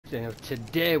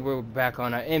Today we're back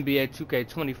on our NBA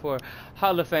 2K24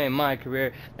 Hall of Fame My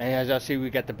Career, and as y'all see, we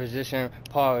got the position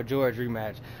Paul George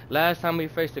rematch. Last time we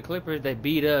faced the Clippers, they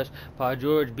beat us. Paul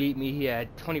George beat me. He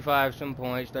had 25 some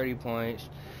points, 30 points.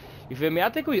 You feel me? I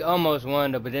think we almost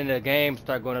won though, but then the game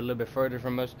started going a little bit further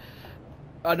from us.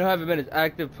 I haven't been as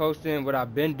active posting what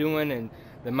I've been doing in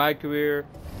the My Career,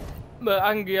 but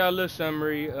I can give y'all a little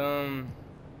summary. Let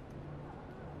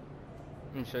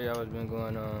me show y'all what's been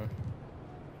going on.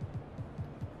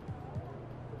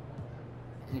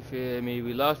 You feel me?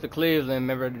 We lost to Cleveland.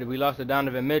 Remember, we lost to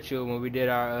Donovan Mitchell when we did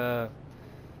our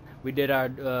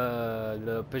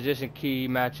the position key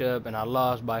matchup, and I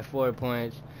lost by 4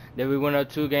 points. Then we went a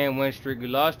 2-game win streak. We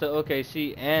lost to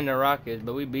OKC and the Rockets,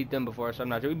 but we beat them before. So I'm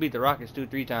not sure. We beat the Rockets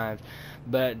 2-3 times.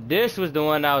 But this was the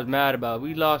one I was mad about.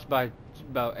 We lost by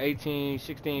about 18,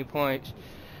 16 points.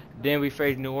 Then we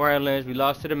faced New Orleans. We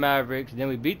lost to the Mavericks. Then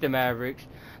we beat the Mavericks.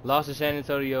 Lost to San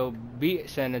Antonio. Beat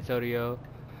San Antonio.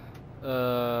 We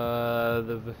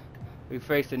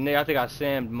faced the Knicks. I think I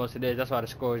sammed most of this. That's why the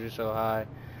scores are so high.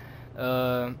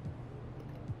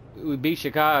 We beat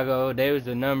Chicago. They was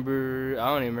the number. I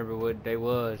don't even remember what they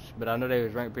was, but I know they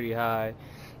was ranked pretty high.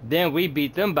 Then we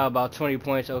beat them by about 20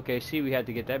 points. OKC, we had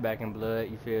to get that back in blood.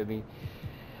 You feel me?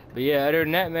 But yeah, other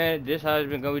than that, man, this how it's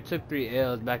been going. We took 3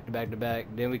 L's back to back to back.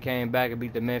 Then we came back and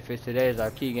beat the Memphis. Today is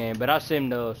our key game. But I simmed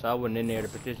those, so I wasn't in there to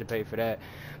participate for that.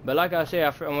 But like I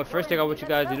said, first thing I want you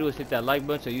guys to do is hit that like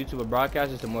button so YouTube will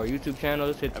broadcast us to more YouTube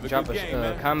channels. Drop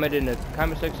a comment in the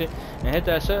comment section and hit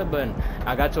that sub button.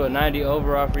 I got to a 90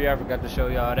 overall for you. I forgot to show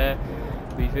y'all that.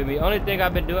 You feel me? Only thing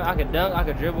I've been doing, I can dunk, I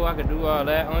can dribble, I can do all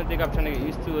that. Only thing I'm trying to get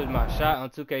used to is my shot on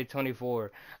 2K24.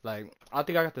 Like, I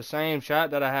think I got the same shot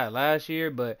that I had last year,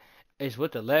 but it's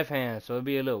with the left hand, so it'd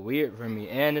be a little weird for me.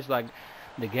 And it's like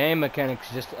the game mechanics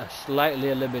just a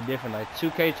little bit different. Like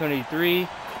 2K23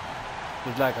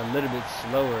 is like a little bit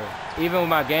slower. Even with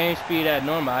my game speed at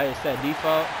normal, it's at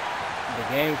default. The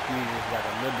game speed is like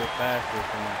a little bit faster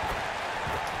for me.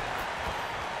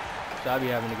 So I be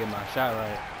having to get my shot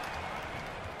right.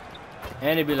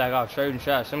 And it'd be like off certain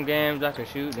shots. Some games I can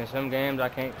shoot, and some games I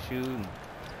can't shoot.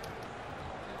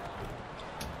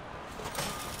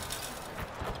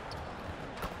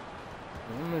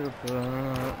 I'm gonna put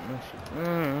up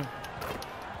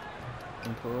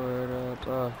and pour it up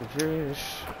off the dish.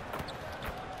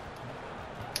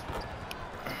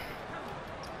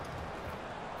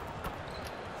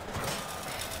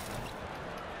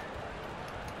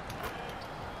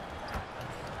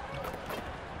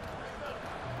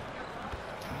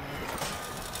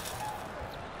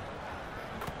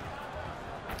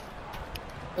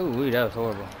 Ooh, that was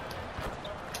horrible.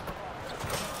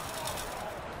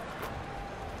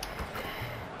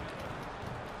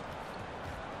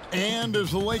 And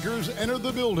as the Lakers entered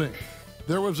the building,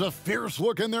 there was a fierce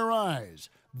look in their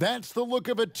eyes. That's the look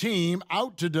of a team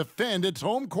out to defend its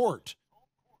home court.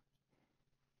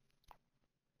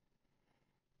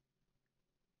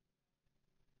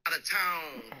 Out of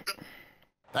town.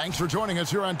 Thanks for joining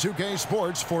us here on 2K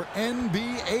Sports for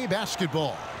NBA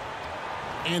basketball.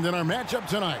 And in our matchup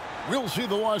tonight, we'll see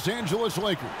the Los Angeles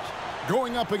Lakers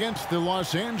going up against the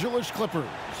Los Angeles Clippers.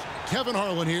 Kevin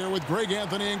Harlan here with Greg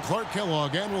Anthony and Clark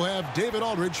Kellogg, and we'll have David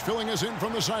Aldridge filling us in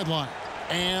from the sideline.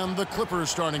 And the Clippers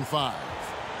starting 5.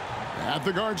 At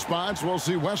the guard spots, we'll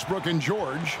see Westbrook and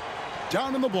George.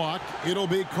 Down in the block, it'll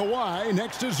be Kawhi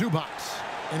next to Zubac.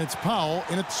 And it's Powell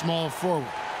in at small forward.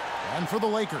 And for the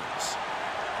Lakers,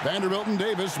 Vanderbilt and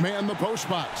Davis man the post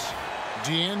spots.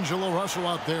 D'Angelo Russell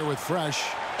out there with Fresh,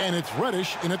 and it's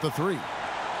Reddish in at the 3.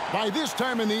 By this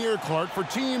time in the year, Clark, for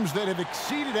teams that have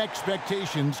exceeded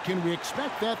expectations, can we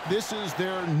expect that this is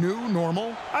their new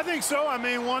normal? I think so. I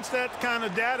mean, once that kind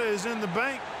of data is in the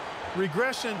bank,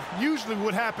 regression usually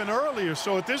would happen earlier.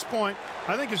 So at this point,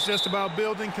 I think it's just about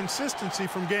building consistency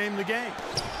from game to game.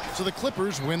 So the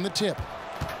Clippers win the tip.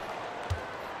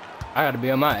 I got to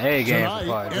be on my A game for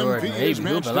Paul George. He be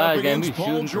hooping last game. He's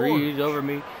shooting threes over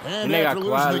me. And they got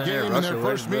losing the game in their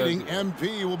first meeting,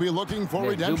 MP will be looking for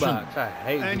redemption.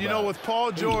 And you know, with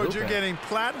Paul George, you're getting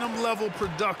platinum-level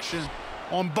production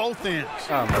on both ends.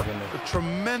 Oh, my goodness. A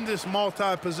tremendous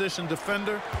multi-position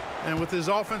defender. And with his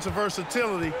offensive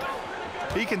versatility,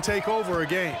 he can take over a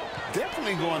game.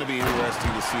 Definitely going to be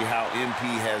interesting to see how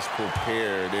MP has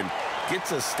prepared and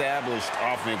gets established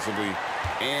offensively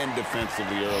and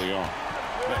defensively early on.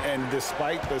 And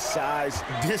despite the size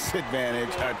disadvantage,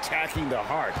 attacking the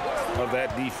heart of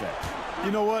that defense.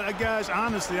 You know what, guys,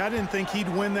 honestly, I didn't think he'd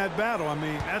win that battle. I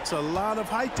mean, that's a lot of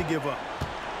height to give up.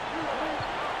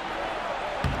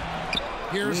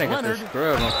 Here's Leonard.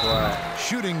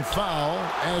 Shooting foul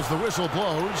as the whistle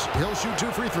blows. He'll shoot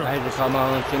 2 free throws. I had to call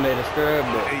my own teammate a scrub,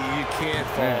 but You can't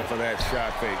fall for that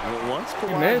shot fake. Once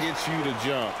Kawhi gets you to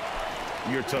jump,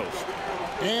 you're toast.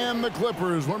 And the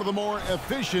Clippers, one of the more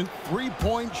efficient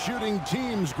three-point shooting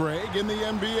teams, Greg, in the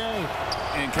NBA.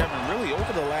 And Kevin, really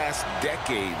over the last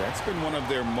decade, that's been one of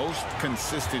their most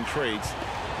consistent traits.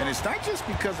 And it's not just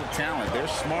because of talent. They're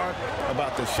smart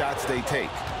about the shots they take.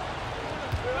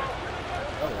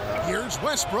 Here's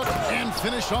Westbrook, and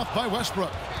finished off by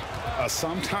Westbrook. A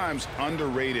sometimes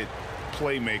underrated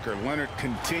playmaker. Leonard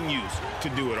continues to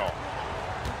do it all.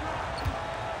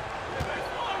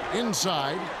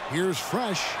 Inside, here's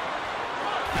Fresh.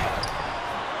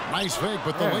 Nice fake,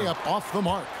 but the layup off the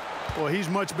mark. Well, he's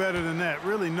much better than that.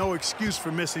 Really no excuse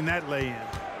for missing that lay-in.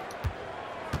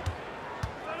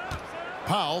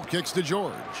 Powell kicks to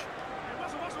George.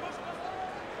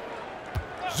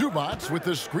 Zubats with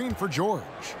the screen for George.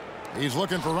 He's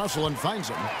looking for Russell and finds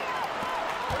him.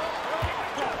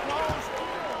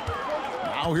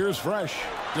 Now here's Fresh,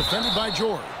 defended by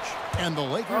George. And the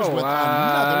Lakers with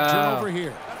another turnover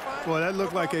here. Boy, that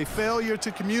looked like a failure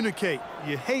to communicate.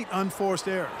 You hate unforced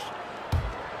errors.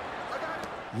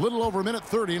 Little over a minute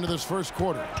 30 into this first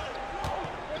quarter.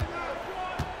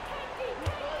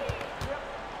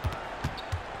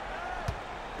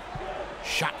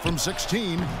 Shot from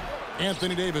 16.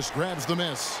 Anthony Davis grabs the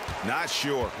miss. Not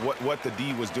sure what the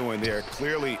D was doing there.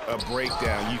 Clearly a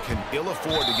breakdown. You can ill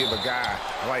afford to give a guy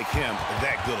like him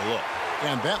that good a look.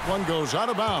 And that one goes out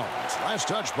of bounds. Last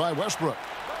touch by Westbrook.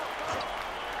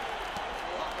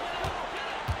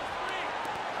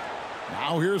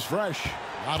 Now here's Fresh.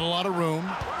 Not a lot of room.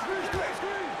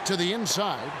 To the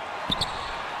inside.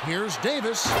 Here's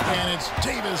Davis. And it's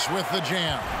Davis with the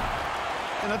jam.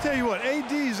 And I tell you what,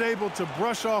 AD is able to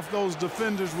brush off those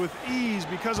defenders with ease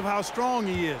because of how strong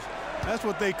he is. That's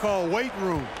what they call weight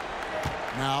room.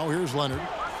 Now here's Leonard.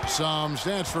 Some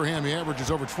stats for him. He averages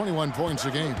over 21 points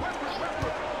a game.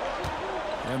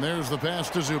 And there's the pass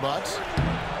to Zubats.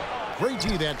 Great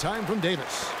D that time from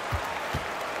Davis.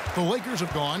 The Lakers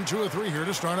have gone 2 of 3 here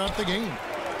to start out the game.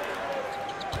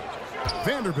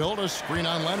 Vanderbilt, a screen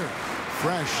on Leonard.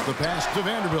 Fresh, the pass to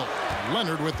Vanderbilt.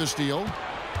 Leonard with the steal.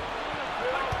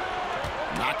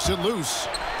 Knocks it loose.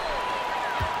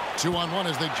 2-on-1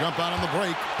 as they jump out on the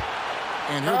break.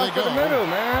 And here they go. The middle,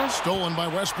 man. Stolen by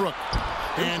Westbrook.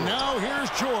 And now here's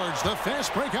George, the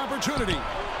fast break opportunity.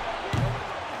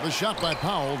 The shot by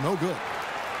Powell, no good.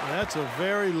 That's a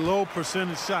very low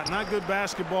percentage shot. Not good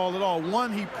basketball at all.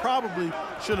 One he probably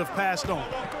should have passed on.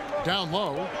 Down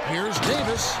low, here's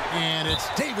Davis, and it's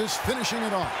Davis finishing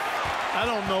it off. I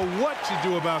don't know what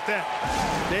you do about that.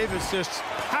 Davis just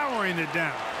powering it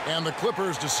down. And the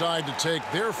Clippers decide to take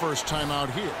their first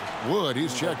timeout here. Wood,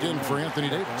 he's checked in for Anthony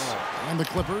Davis. And the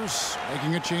Clippers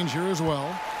making a change here as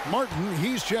well. Martin,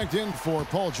 he's checked in for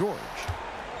Paul George.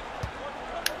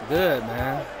 Good,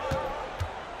 man.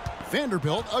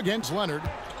 Vanderbilt against Leonard.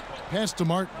 Pass to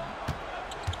Martin.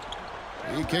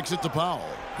 He kicks it to Powell.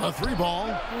 A 3-ball.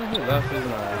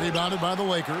 Rebounded by the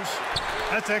Lakers.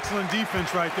 That's excellent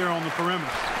defense right there on the perimeter.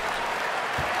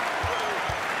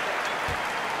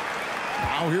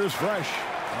 Now here's Fresh.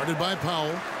 Guarded by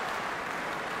Powell.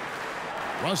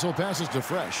 Russell passes to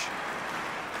Fresh.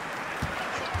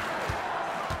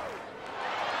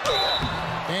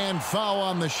 And foul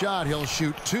on the shot. He'll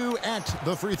shoot 2 at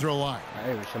the free throw line.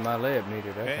 I wish my layup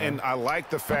needed that. And I like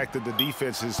the fact that the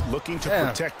defense is looking to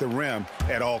protect the rim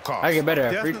at all costs. I get better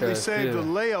at free Definitely throws. saved the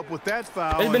layup with that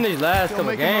foul. It's been these last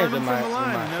couple games in my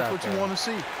line, and that's shot what you want to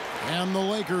see. And the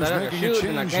Lakers making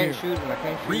a change here.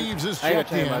 Reeves is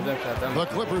checked in. The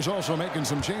Clippers also making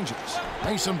some changes.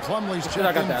 Mason Plumlee's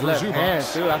checked in for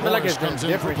Zubats. I feel like it's a comes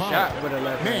in for different Powell. shot with a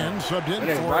left Man hand. subbed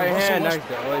in for right Russell hand,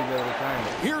 Westbrook.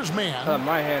 Here's Here's Man,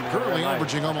 my hand currently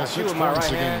averaging almost 6 points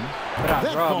a game.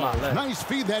 That ball, nice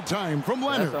feed that time from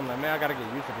Leonard. Man, I gotta get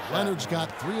used to the shot. Leonard's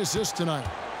got 3 assists tonight.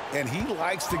 And he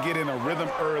likes to get in a rhythm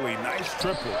early. Nice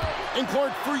triple. And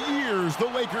Clark, for years, the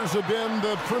Lakers have been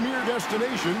the premier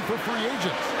destination for free agents.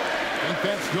 Think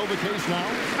that's still the case now?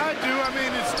 I do. I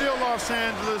mean, it's still Los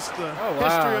Angeles. The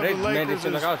history of the Lakers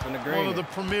is one of the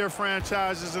premier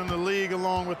franchises in the league,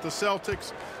 along with the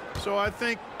Celtics. So I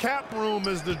think cap room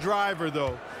is the driver,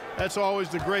 though. That's always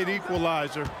the great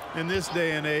equalizer in this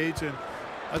day and age. And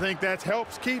I think that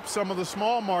helps keep some of the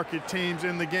small market teams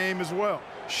in the game as well.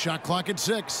 Shot clock at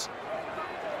 6.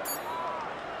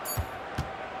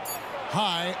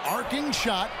 High arcing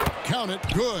shot. Count it.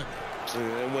 Good.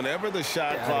 And whenever the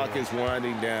shot clock is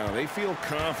winding down, they feel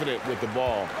confident with the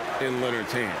ball in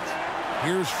Leonard's hands.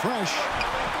 Here's Fresh.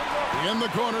 In the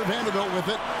corner, Vanderbilt with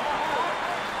it.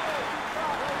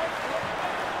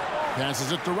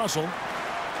 Passes it to Russell.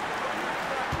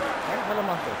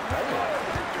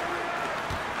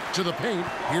 To the paint.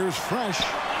 Here's Fresh.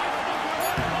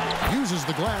 Uses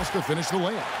the glass to finish the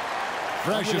layup.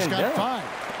 Fresh has got 5.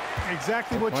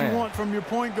 Exactly what you want from your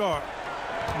point guard.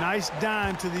 Nice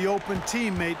dime to the open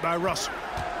teammate by Russell.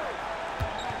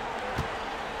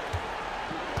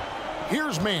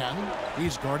 Here's Mann.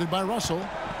 He's guarded by Russell.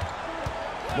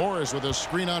 Morris with a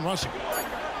screen on Russell.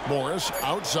 Morris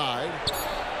outside.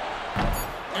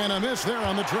 And a miss there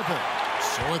on the triple.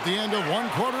 So at the end of 1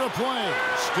 quarter of play,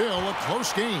 still a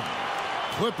close game.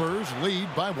 Clippers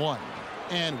lead by 1.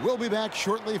 And we'll be back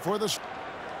shortly for the...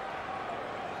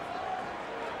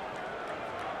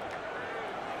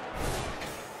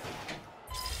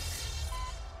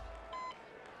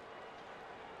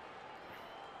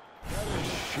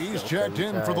 She's checked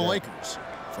in for the Lakers.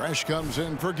 Fresh comes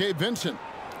in for Gabe Vincent.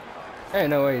 Ain't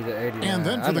no way he's at 89. And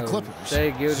then for the Clippers,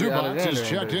 Zubac is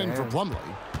checked in for Plumlee.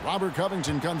 Robert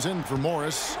Covington comes in for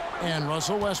Morris. And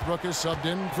Russell Westbrook is subbed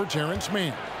in for Terrence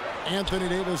Mann. Anthony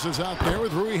Davis is out there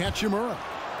with Rui Hachimura.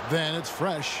 Then it's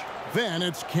Fresh. Then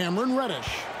it's Cameron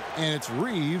Reddish. And it's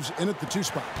Reeves in at the 2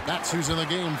 spot. That's who's in the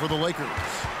game for the Lakers.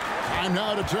 Time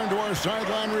now to turn to our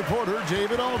sideline reporter,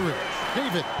 David Aldridge.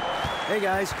 David. Hey,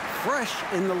 guys. Fresh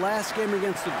in the last game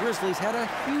against the Grizzlies had a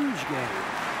huge game.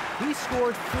 He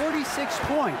scored 46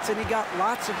 points, and he got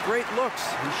lots of great looks.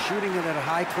 He's shooting it at a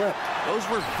high clip. Those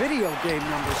were video game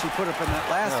numbers he put up in that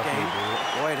last game.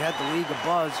 Boy, it had the league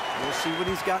abuzz. We'll see what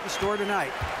he's got in store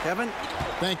tonight. Kevin?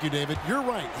 Thank you, David. You're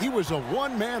right. He was a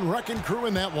one-man wrecking crew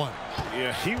in that one.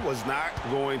 Yeah, he was not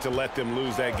going to let them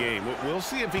lose that game. We'll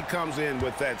see if he comes in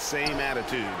with that same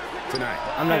attitude tonight.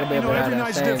 I'm not going to be able to have every that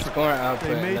night's same different. scoring output.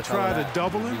 They may try to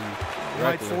double him.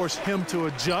 Might force him to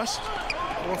adjust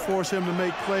or force him to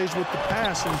make plays with the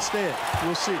pass instead.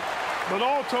 We'll see. But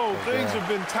all told, things have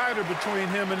been tighter between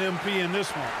him and MP in this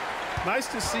one. Nice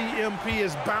to see MP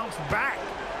has bounced back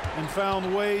and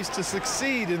found ways to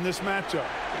succeed in this matchup.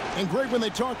 And Greg, when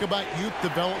they talk about youth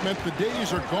development, the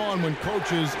days are gone when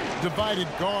coaches divided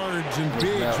guards and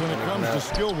bigs when it comes to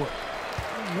skill work.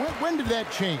 When did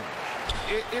that change?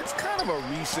 It's kind of a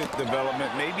recent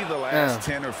development, maybe the last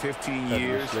 10 or 15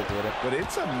 years, but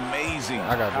it's amazing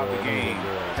how the game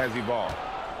has evolved.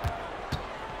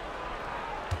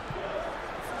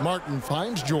 Martin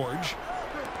finds George.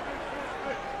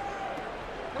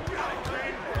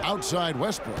 Outside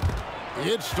Westbrook.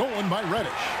 It's stolen by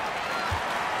Reddish.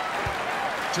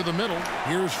 To the middle.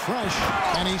 Here's Fresh,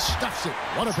 and he stuffs it.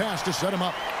 What a pass to set him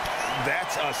up.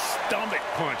 That's a stomach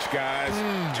punch, guys.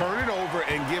 Turn it over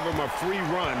and give him a free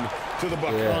run to the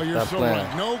bucket. Yeah, oh, you're so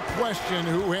right. No question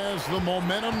who has the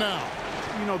momentum now.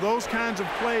 You know, those kinds of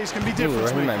plays can be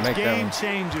difference makers, game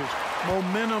changers,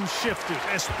 momentum shifters,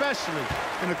 especially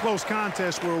in a close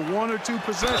contest where 1 or 2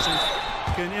 possessions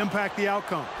can impact the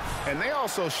outcome. And they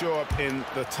also show up in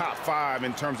the top 5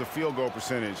 in terms of field goal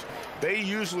percentage. They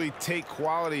usually take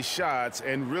quality shots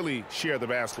and really share the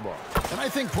basketball. And I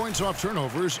think points off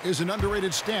turnovers is an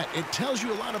underrated stat. It tells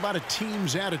you a lot about a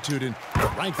team's attitude, and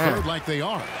right field like they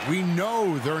are. We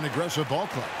know they're an aggressive ball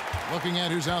club. Looking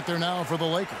at who's out there now for the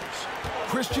Lakers.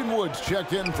 Christian Woods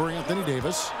checked in for Anthony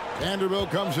Davis. Vanderbilt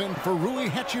comes in for Rui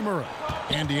Hachimura.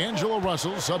 And D'Angelo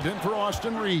Russell subbed in for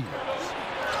Austin Reeves.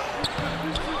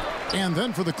 And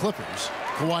then for the Clippers,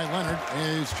 Kawhi Leonard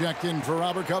is checked in for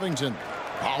Robert Covington.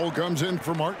 Powell comes in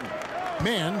for Martin.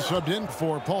 Mann subbed in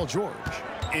for Paul George.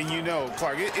 And you know,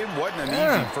 Clark, it wasn't an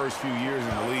easy first few years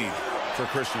in the league for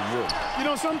Christian Wood. You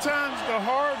know, sometimes the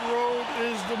hard road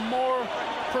is the more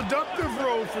productive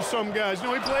road for some guys. You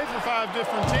know, he played for 5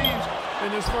 different teams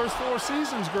in his first 4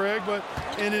 seasons, Greg, but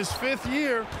in his 5th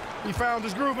year, he found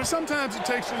his groove. And sometimes it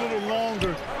takes a little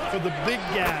longer for the big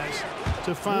guys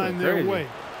to find their way.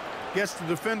 Gets the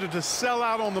defender to sell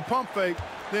out on the pump fake,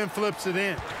 then flips it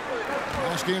in.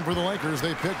 Last game for the Lakers,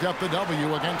 they picked up the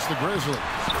W against the Grizzlies.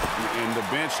 And the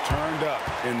bench turned up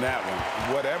in that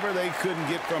one. Whatever they couldn't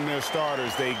get from their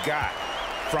starters, they got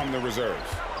from the reserves.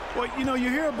 Well, you know, you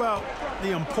hear about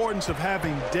the importance of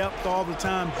having depth all the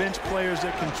time, bench players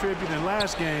that contribute. In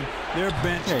last game, their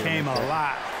bench came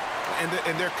alive.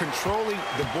 And they're controlling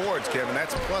the boards, Kevin.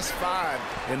 That's +5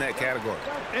 in that category.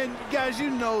 And, guys, you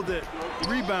know that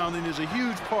rebounding is a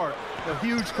huge part, a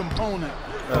huge component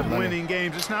of winning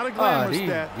games. It's not a glamorous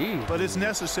stat, but it's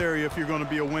necessary if you're going to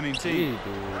be a winning team.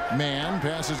 Mann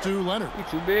passes to Leonard. You're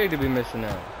too big to be missing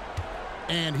out.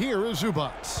 And here is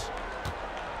Zubac.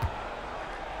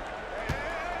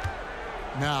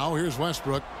 Now, here's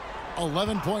Westbrook.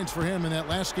 11 points for him in that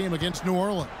last game against New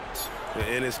Orleans.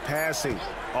 And his passing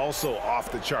also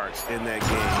off the charts in that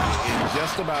game. In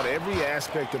just about every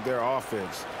aspect of their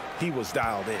offense, he was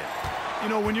dialed in. You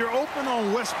know, when you're open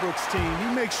on Westbrook's team,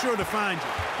 he makes sure to find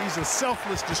you. He's a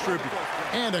selfless distributor.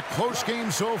 And a close game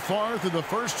so far through the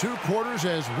first 2 quarters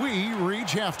as we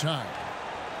reach halftime.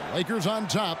 Lakers on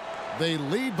top. They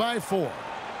lead by 4.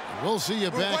 We'll see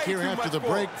you back here after the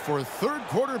break for third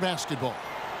quarter basketball.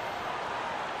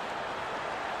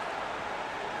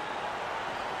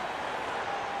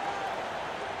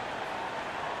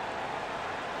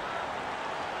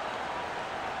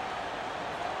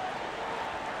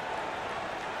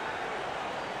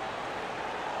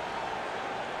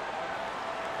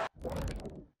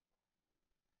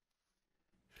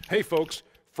 Hey folks,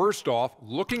 first off,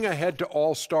 looking ahead to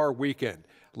All-Star Weekend.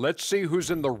 Let's see who's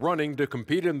in the running to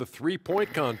compete in the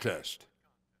three-point contest.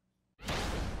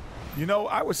 You know,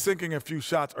 I was sinking a few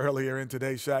shots earlier in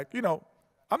today's, Shaq. You know,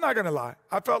 I'm not going to lie.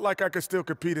 I felt like I could still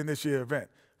compete in this year's event.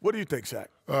 What do you think, Shaq?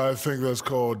 I think that's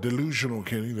called delusional,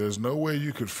 Kenny. There's no way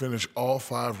you could finish all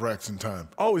 5 racks in time.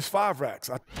 Oh, it's 5 racks.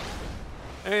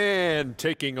 And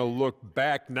taking a look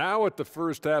back now at the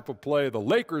first half of play, the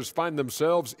Lakers find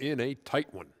themselves in a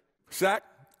tight one. Shaq,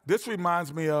 this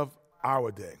reminds me of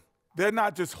our day. They're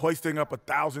not just hoisting up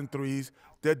 1,000 threes.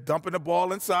 They're dumping the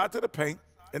ball inside to the paint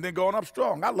and then going up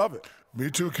strong. I love it. Me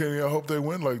too, Kenny. I hope they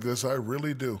win like this. I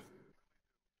really do.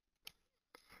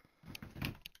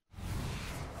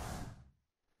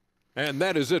 And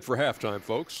that is it for halftime,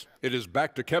 folks. It is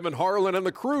back to Kevin Harlan and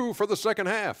the crew for the second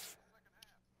half.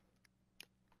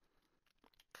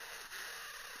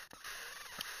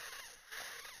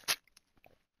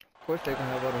 Of course they can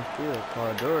have all them steals.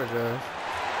 Pandora does.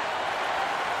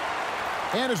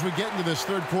 And as we get into this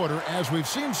third quarter, as we've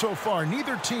seen so far,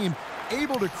 neither team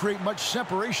able to create much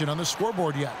separation on the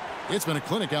scoreboard yet. It's been a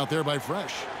clinic out there by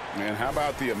Fresh. And how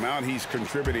about the amount he's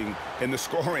contributing in the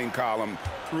scoring column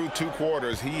through 2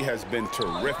 quarters? He has been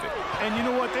terrific. And you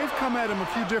know what? They've come at him a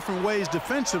few different ways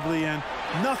defensively, and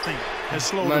nothing has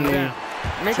slowed him down.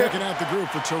 Checking out the group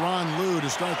for Tyronn Lue to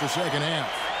start the second half.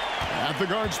 At the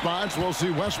guard spots, we'll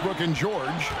see Westbrook and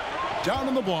George. Down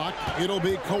in the block, it'll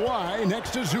be Kawhi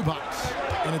next to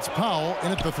Zubac. And it's Powell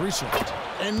in at the 3 slot.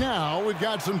 And now we've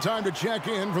got some time to check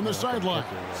in from the sidelines.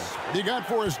 What you got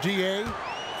for us, DA?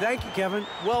 Thank you, Kevin.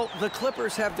 Well, the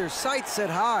Clippers have their sights set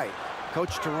high.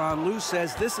 Coach Tyronn Lue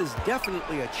says this is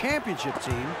definitely a championship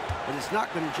team, but it's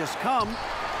not going to just come.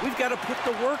 We've got to put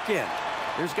the work in.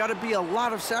 There's got to be a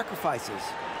lot of sacrifices.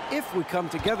 If we come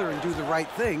together and do the right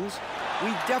things, we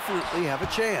definitely have a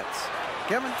chance.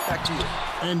 Kevin, back to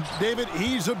you. And David,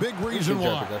 he's a big reason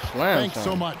why. Thanks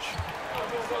so much.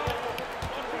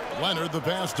 Leonard, the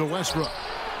pass to Westbrook.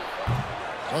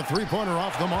 A 3-pointer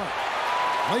off the mark.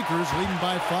 Lakers leading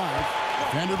by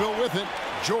 5. Vanderbilt with it.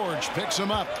 George picks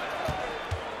him up.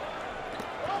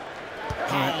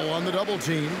 Powell on the double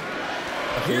team.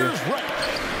 Here's Redd.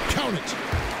 Count it.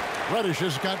 Reddish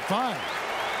has got 5.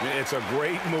 It's a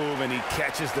great move, and he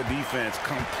catches the defense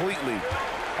completely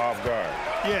off guard.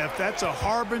 Yeah, if that's a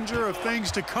harbinger of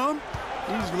things to come,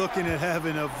 he's looking at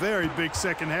having a very big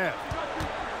second half.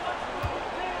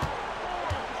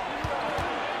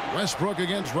 Westbrook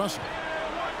against Russell.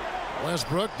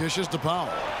 Westbrook dishes to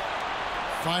Powell.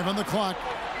 5 on the clock.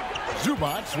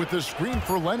 Zubac with the screen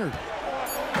for Leonard.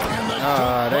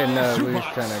 And they know we was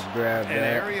trying to grab that. An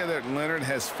area that Leonard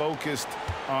has focused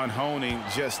on honing,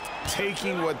 just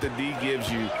taking what the D gives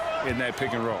you in that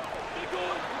pick and roll.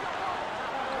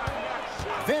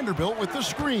 Vanderbilt with the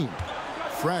screen.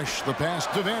 Fresh, the pass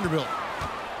to Vanderbilt.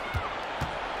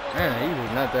 Man, he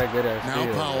was not that good at now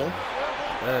steal. Powell.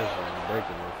 That's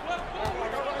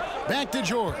ridiculous. Back to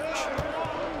George.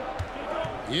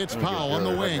 It's Powell on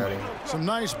the wing. Some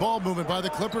nice ball movement by the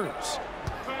Clippers.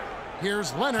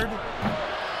 Here's Leonard.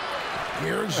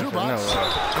 Here's Zubac.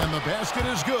 And the basket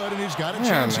is good, and he's got a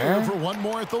chance here for one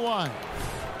more at the line.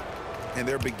 And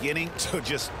they're beginning to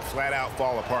just flat out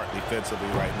fall apart defensively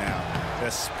right now,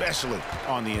 especially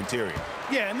on the interior.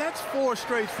 Yeah, and that's 4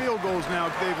 straight field goals now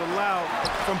they've allowed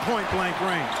from point-blank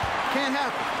range. Can't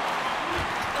happen.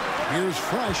 Here's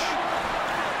Fresh.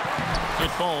 It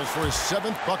falls for his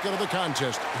 7th bucket of the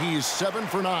contest. He's 7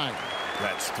 for 9.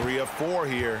 That's 3 of 4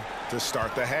 here to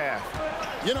start the half.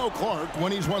 You know, Clark,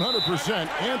 when he's 100%,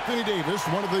 Anthony Davis,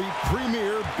 one of the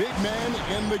premier big men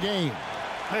in the game.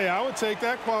 Hey, I would take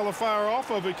that qualifier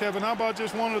off of it, Kevin. How about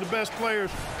just one of the best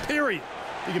players, period?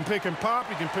 He can pick and pop,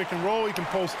 he can pick and roll, he can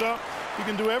post up, he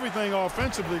can do everything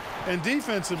offensively. And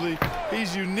defensively,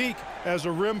 he's unique as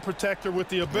a rim protector with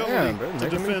the ability to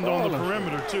defend on the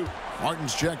perimeter, too.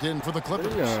 Martin's checked in for the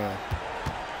Clippers.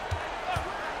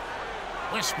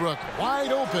 Westbrook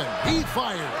wide open. He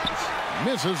fires.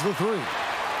 Misses the 3.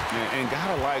 And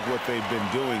gotta like what they've been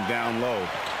doing down low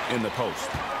in the post.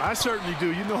 I certainly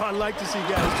do. You know, I like to see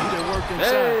guys do their work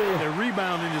inside. Their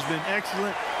rebounding has been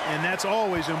excellent, and that's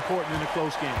always important in a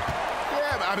close game.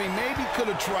 Yeah, I mean, maybe could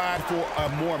have tried for a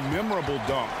more memorable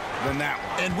dunk than that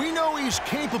one. And we know he's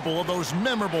capable of those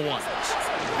memorable ones.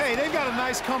 Hey, they've got a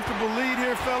nice, comfortable lead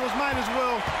here, fellas. Might as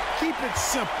well keep it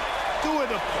simple. Do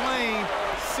it a plain,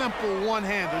 simple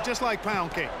one-hander, just like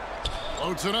pound cake.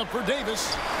 Floats it up for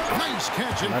Davis. Nice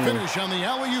catch and finish on the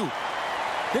alley-oop.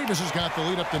 Davis has got the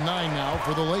lead up to 9 now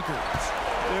for the Lakers.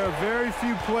 There are very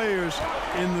few players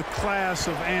in the class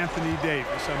of Anthony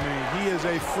Davis. I mean, he is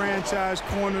a franchise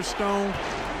cornerstone,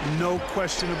 no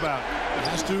question about it.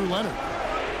 Pass to Leonard.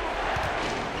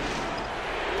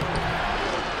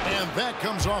 And that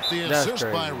comes off the assist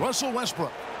by Russell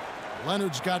Westbrook.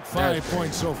 Leonard's got 5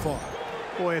 points so far.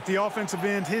 Boy, at the offensive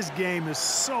end, his game is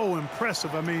so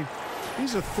impressive. I mean,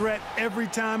 he's a threat every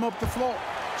time up the floor.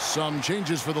 Some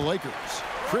changes for the Lakers.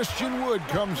 Christian Wood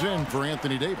comes in for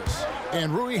Anthony Davis.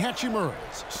 And Rui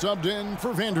Hachimura's subbed in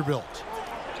for Vanderbilt.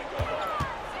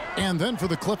 And then for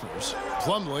the Clippers,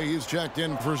 Plumlee is checked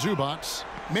in for Zubac.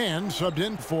 Mann subbed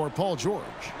in for Paul George.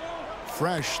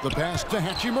 Fresh the pass to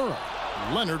Hachimura.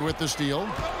 Leonard with the steal.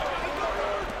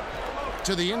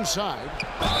 To the inside.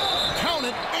 Count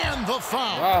it, and the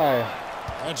foul. Wow.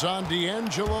 That's on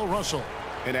D'Angelo Russell.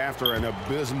 And after an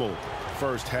abysmal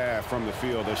first half from the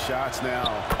field, the shots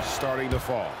now starting to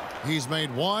fall. He's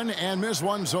made one and missed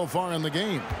one so far in the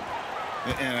game.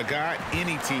 And a guy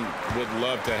any team would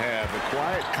love to have. The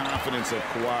quiet confidence of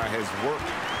Kawhi has worked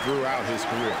throughout his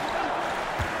career.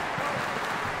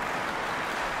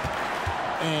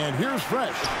 And here's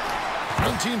Fresh.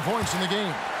 19 points in the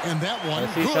game. And that one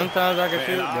good. Sometimes I can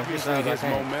shoot. And obviously his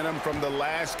momentum from the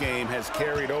last game has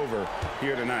carried over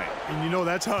here tonight. And you know,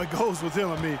 that's how it goes with him.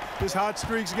 I mean, his hot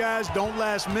streaks, guys, don't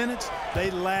last minutes.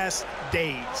 They last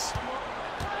days.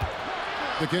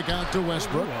 The kick out to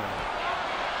Westbrook.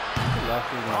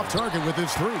 Off target with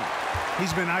his 3.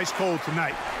 He's been ice cold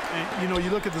tonight. And, you know, you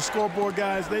look at the scoreboard,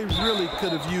 guys, they really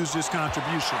could have used his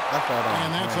contribution.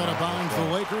 And that's out of bounds. The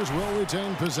Lakers will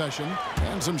retain possession.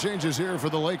 And some changes here for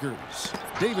the Lakers.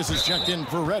 Davis is checked in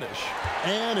for Reddish.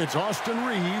 And it's Austin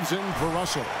Reeves in for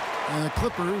Russell. And the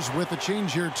Clippers with a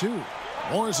change here, too.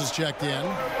 Morris is checked in.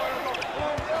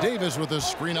 Davis with a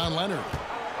screen on Leonard.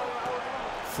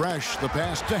 Fresh the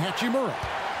pass to Hachimura.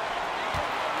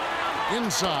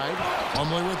 Inside,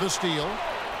 Plumlee with the steal.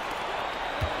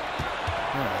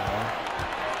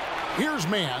 Here's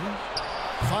Mann.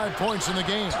 5 points in the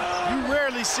game. You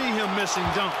rarely see him missing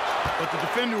dunks, but the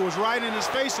defender was right in his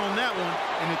face on that one,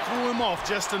 and it threw him off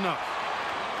just enough.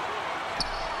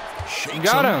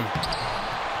 Got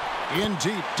him. In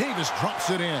deep, Davis drops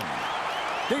it in.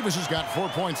 Davis has got 4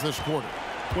 points this quarter.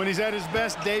 When he's at his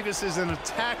best, Davis is in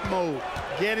attack mode,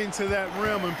 getting to that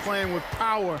rim and playing with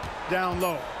power down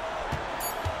low.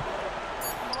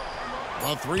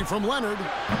 A 3 from Leonard,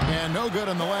 and no good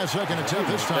on the last second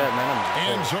attempt this time.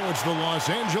 And so it's the Los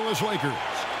Angeles Lakers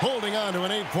holding on to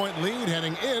an 8-point lead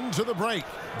heading into the break.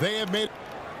 They have made.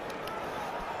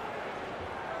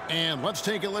 And let's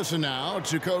take a listen now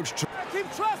to Coach. Keep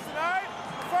trusting, all right?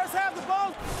 First half the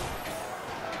ball.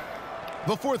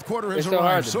 The fourth quarter has so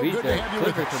arrived. To so good to have you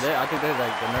with us. Today. I think that's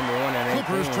like the number 1 and 8.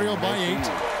 Clippers trail by 8.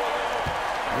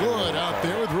 Wood out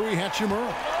there with Rui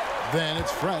Hachimura. Then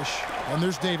it's Fresh, and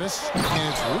there's Davis,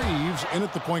 and it's Reeves in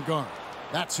at the point guard.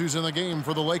 That's who's in the game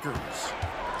for the Lakers.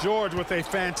 George with a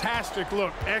fantastic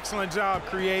look. Excellent job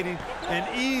creating an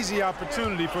easy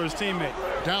opportunity for his teammate.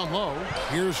 Down low,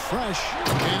 here's Fresh,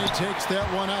 and he takes that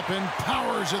one up and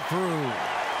powers it through.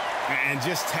 And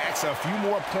just tacks a few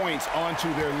more points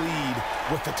onto their lead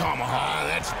with the tomahawk.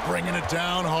 That's bringing it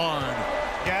down hard.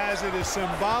 Guys, it is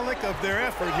symbolic of their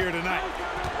effort here tonight.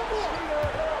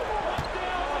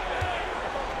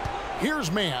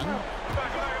 Here's Mann.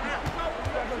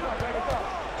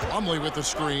 Plumlee with the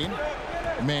screen.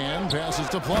 Mann passes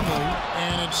to Plumlee,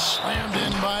 and it's slammed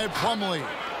in by Plumlee.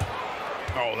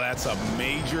 Oh, that's a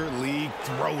major league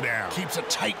throwdown. Keeps a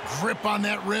tight grip on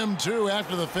that rim, too,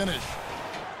 after the finish.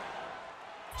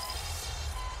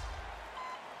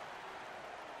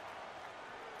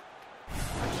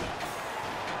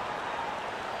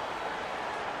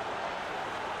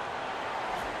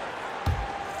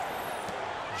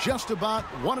 Just about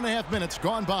 1.5 minutes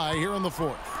gone by here in the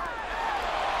fourth.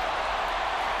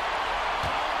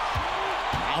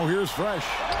 Now here's Fresh.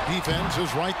 Defense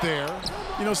is right there.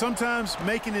 You know, sometimes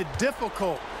making it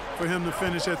difficult for him to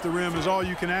finish at the rim is all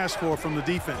you can ask for from the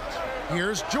defense.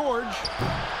 Here's George.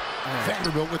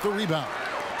 Vanderbilt with the rebound.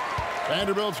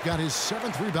 Vanderbilt's got his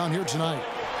 7th rebound here tonight.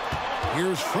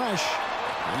 Here's Fresh.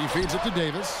 And he feeds it to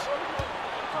Davis.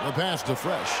 The pass to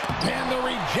Fresh. And the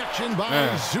rejection by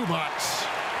Zubac.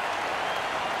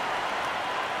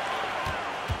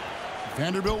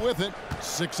 Vanderbilt with it.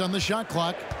 6 on the shot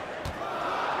clock.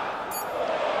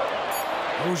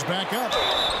 Goes back up.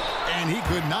 And he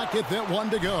could not get that one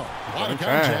to go. A lot of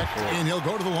contact, and he'll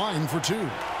go to the line for 2.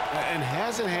 And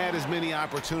hasn't had as many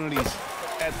opportunities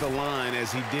at the line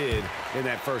as he did in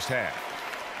that first half.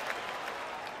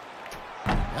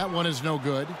 That one is no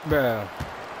good. Bro.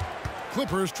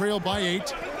 Clippers trail by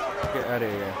 8. Get out of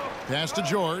here. Pass to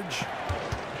George.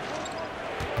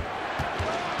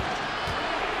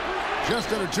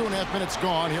 Just under 2.5 minutes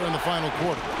gone here in the final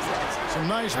quarter. Some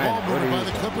nice ball movement by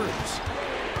the Clippers.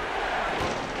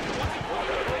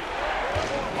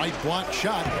 Right block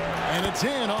shot, and it's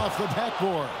in off the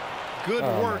backboard. Good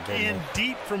work in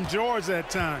deep from George that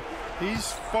time.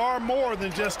 He's far more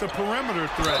than just a perimeter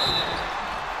threat.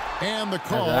 And the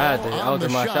call on the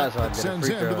shot that sends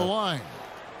him to the line.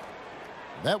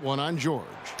 That one on George.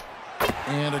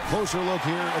 And a closer look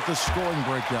here at the scoring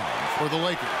breakdown for the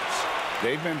Lakers.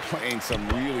 They've been playing some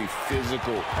really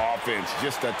physical offense,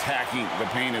 just attacking the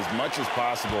paint as much as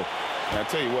possible. And I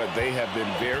tell you what, they have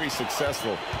been very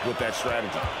successful with that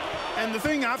strategy. And the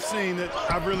thing I've seen that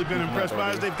I've really been impressed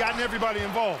by is they've gotten everybody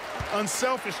involved,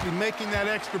 unselfishly making that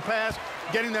extra pass,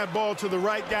 getting that ball to the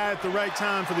right guy at the right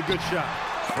time for the good shot.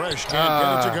 Fresh can't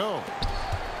get it to go.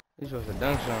 He's supposed to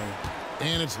dunk some.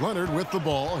 And it's Leonard with the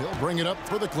ball. He'll bring it up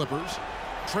for the Clippers.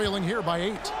 Trailing here by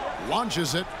 8.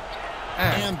 Launches it.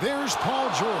 And there's Paul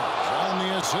George on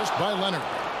the assist by Leonard.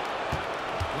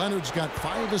 Leonard's got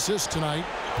 5 assists tonight.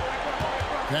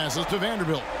 Passes to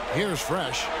Vanderbilt. Here's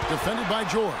Fresh. Defended by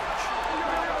George.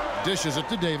 Dishes it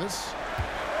to Davis.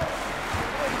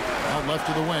 Out left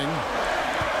to the wing.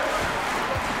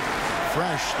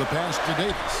 Fresh, the pass to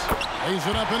Davis. Lays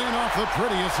it up and in off the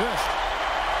pretty assist.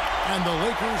 And the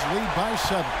Lakers lead by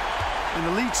 7. And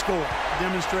the lead scorer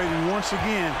demonstrating once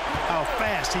again how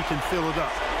fast he can fill it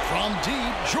up. From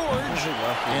deep, George.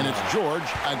 And it's George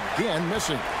again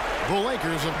missing. The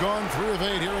Lakers have gone 3 of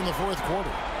 8 here in the 4th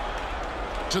quarter.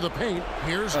 To the paint,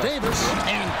 here's Davis.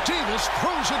 And Davis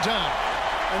throws it down.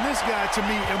 And this guy, to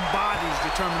me, embodies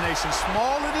determination.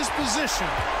 Small in his position,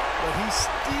 but he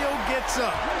still gets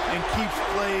up and keeps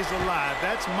plays alive.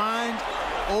 That's mind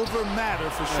over matter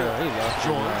for sure.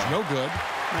 George, no good.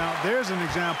 Now, there's an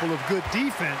example of good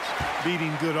defense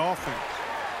beating good offense.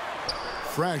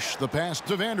 Fresh, the pass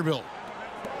to Vanderbilt.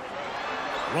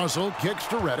 Russell kicks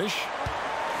to Reddish.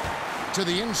 To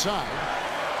the inside.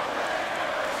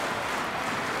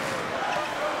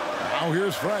 Now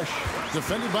here's Fresh.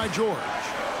 Defended by George.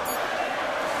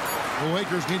 The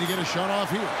Lakers need to get a shot off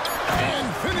here.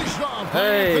 And finished off by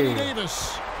Anthony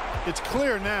Davis. It's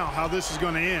clear now how this is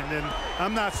going to end, and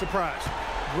I'm not surprised.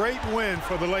 Great win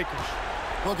for the Lakers.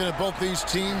 Looking at both these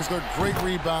teams, they're great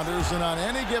rebounders, and on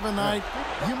any given night,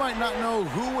 you might not know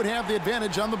who would have the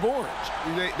advantage on the boards.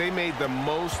 They made the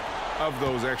most of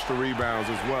those extra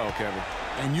rebounds as well, Kevin.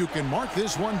 And you can mark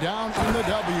this one down in the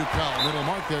W column. It'll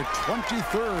mark their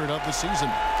 23rd of the season.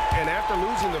 And after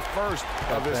losing the first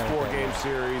of this 4-game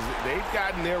series, they've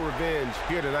gotten their revenge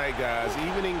here tonight, guys,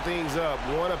 evening things up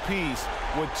 1 apiece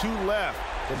with 2 left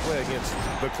to play against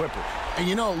the Clippers. And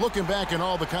you know, looking back at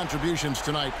all the contributions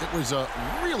tonight, it was a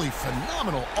really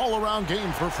phenomenal all-around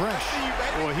game for Fresh.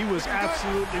 Boy, he was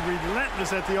absolutely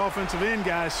relentless at the offensive end,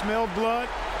 guys. Smelled blood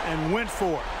and went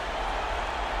for it.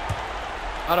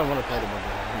 I don't want to play them again.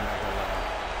 I'm not gonna lie.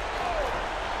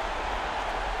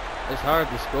 It's hard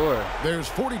to score. There's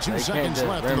 42 seconds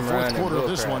left in the 4th quarter of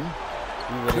this one.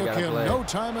 Took him no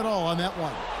time at all on that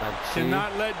one.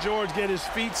 Cannot let George get his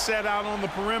feet set out on the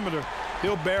perimeter.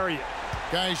 He'll bury it.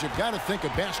 Guys, you've got to think a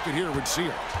basket here would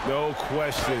seal. No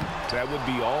question. That would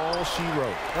be all she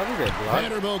wrote.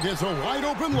 Vanderbilt gets a wide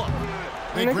open look.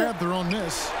 They grab their own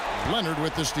miss. Leonard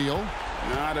with the steal.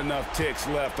 Not enough ticks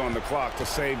left on the clock to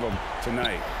save them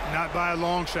tonight. Not by a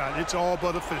long shot. It's all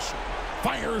but official.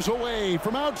 Fires away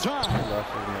from outside.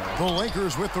 The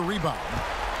Lakers with the rebound.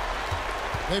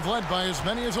 They've led by as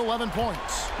many as 11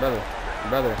 points.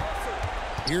 Brother.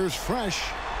 Here's Fresh.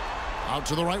 Out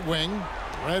to the right wing.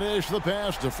 Reddish the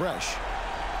pass to Fresh.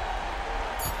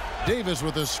 Davis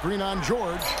with a screen on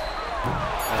George.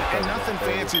 And nothing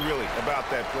fancy really about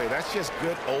that play. That's just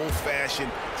good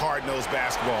old-fashioned hard-nosed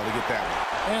basketball to get that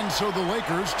one. And so the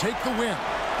Lakers take the win.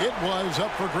 It was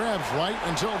up for grabs right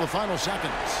until the final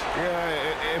seconds.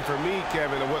 Yeah, and for me,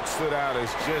 Kevin, what stood out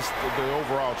is just the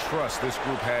overall trust this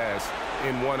group has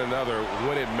in one another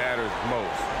when it matters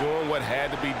most. Doing what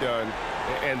had to be done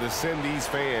and to send these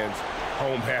fans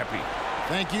home happy.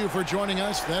 Thank you for joining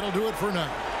us. That'll do it for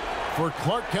now. For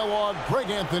Clark Kellogg, Greg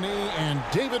Anthony, and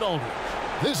David Aldridge,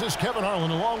 This is Kevin Harlan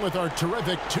along with our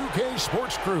terrific 2K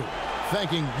Sports crew,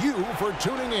 thanking you for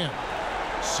tuning in.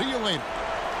 See you later.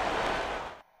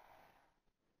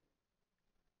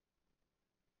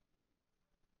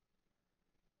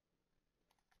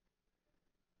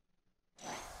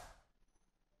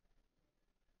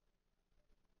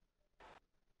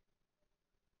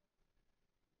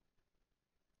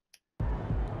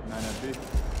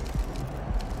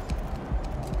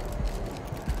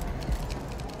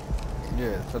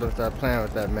 Yeah, so let's start playing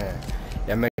with that, man.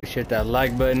 Y'all make sure to hit that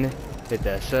like button, hit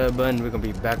that sub button. We're gonna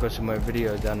be back with some more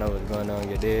videos. Y'all know what's going on,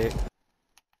 you dig?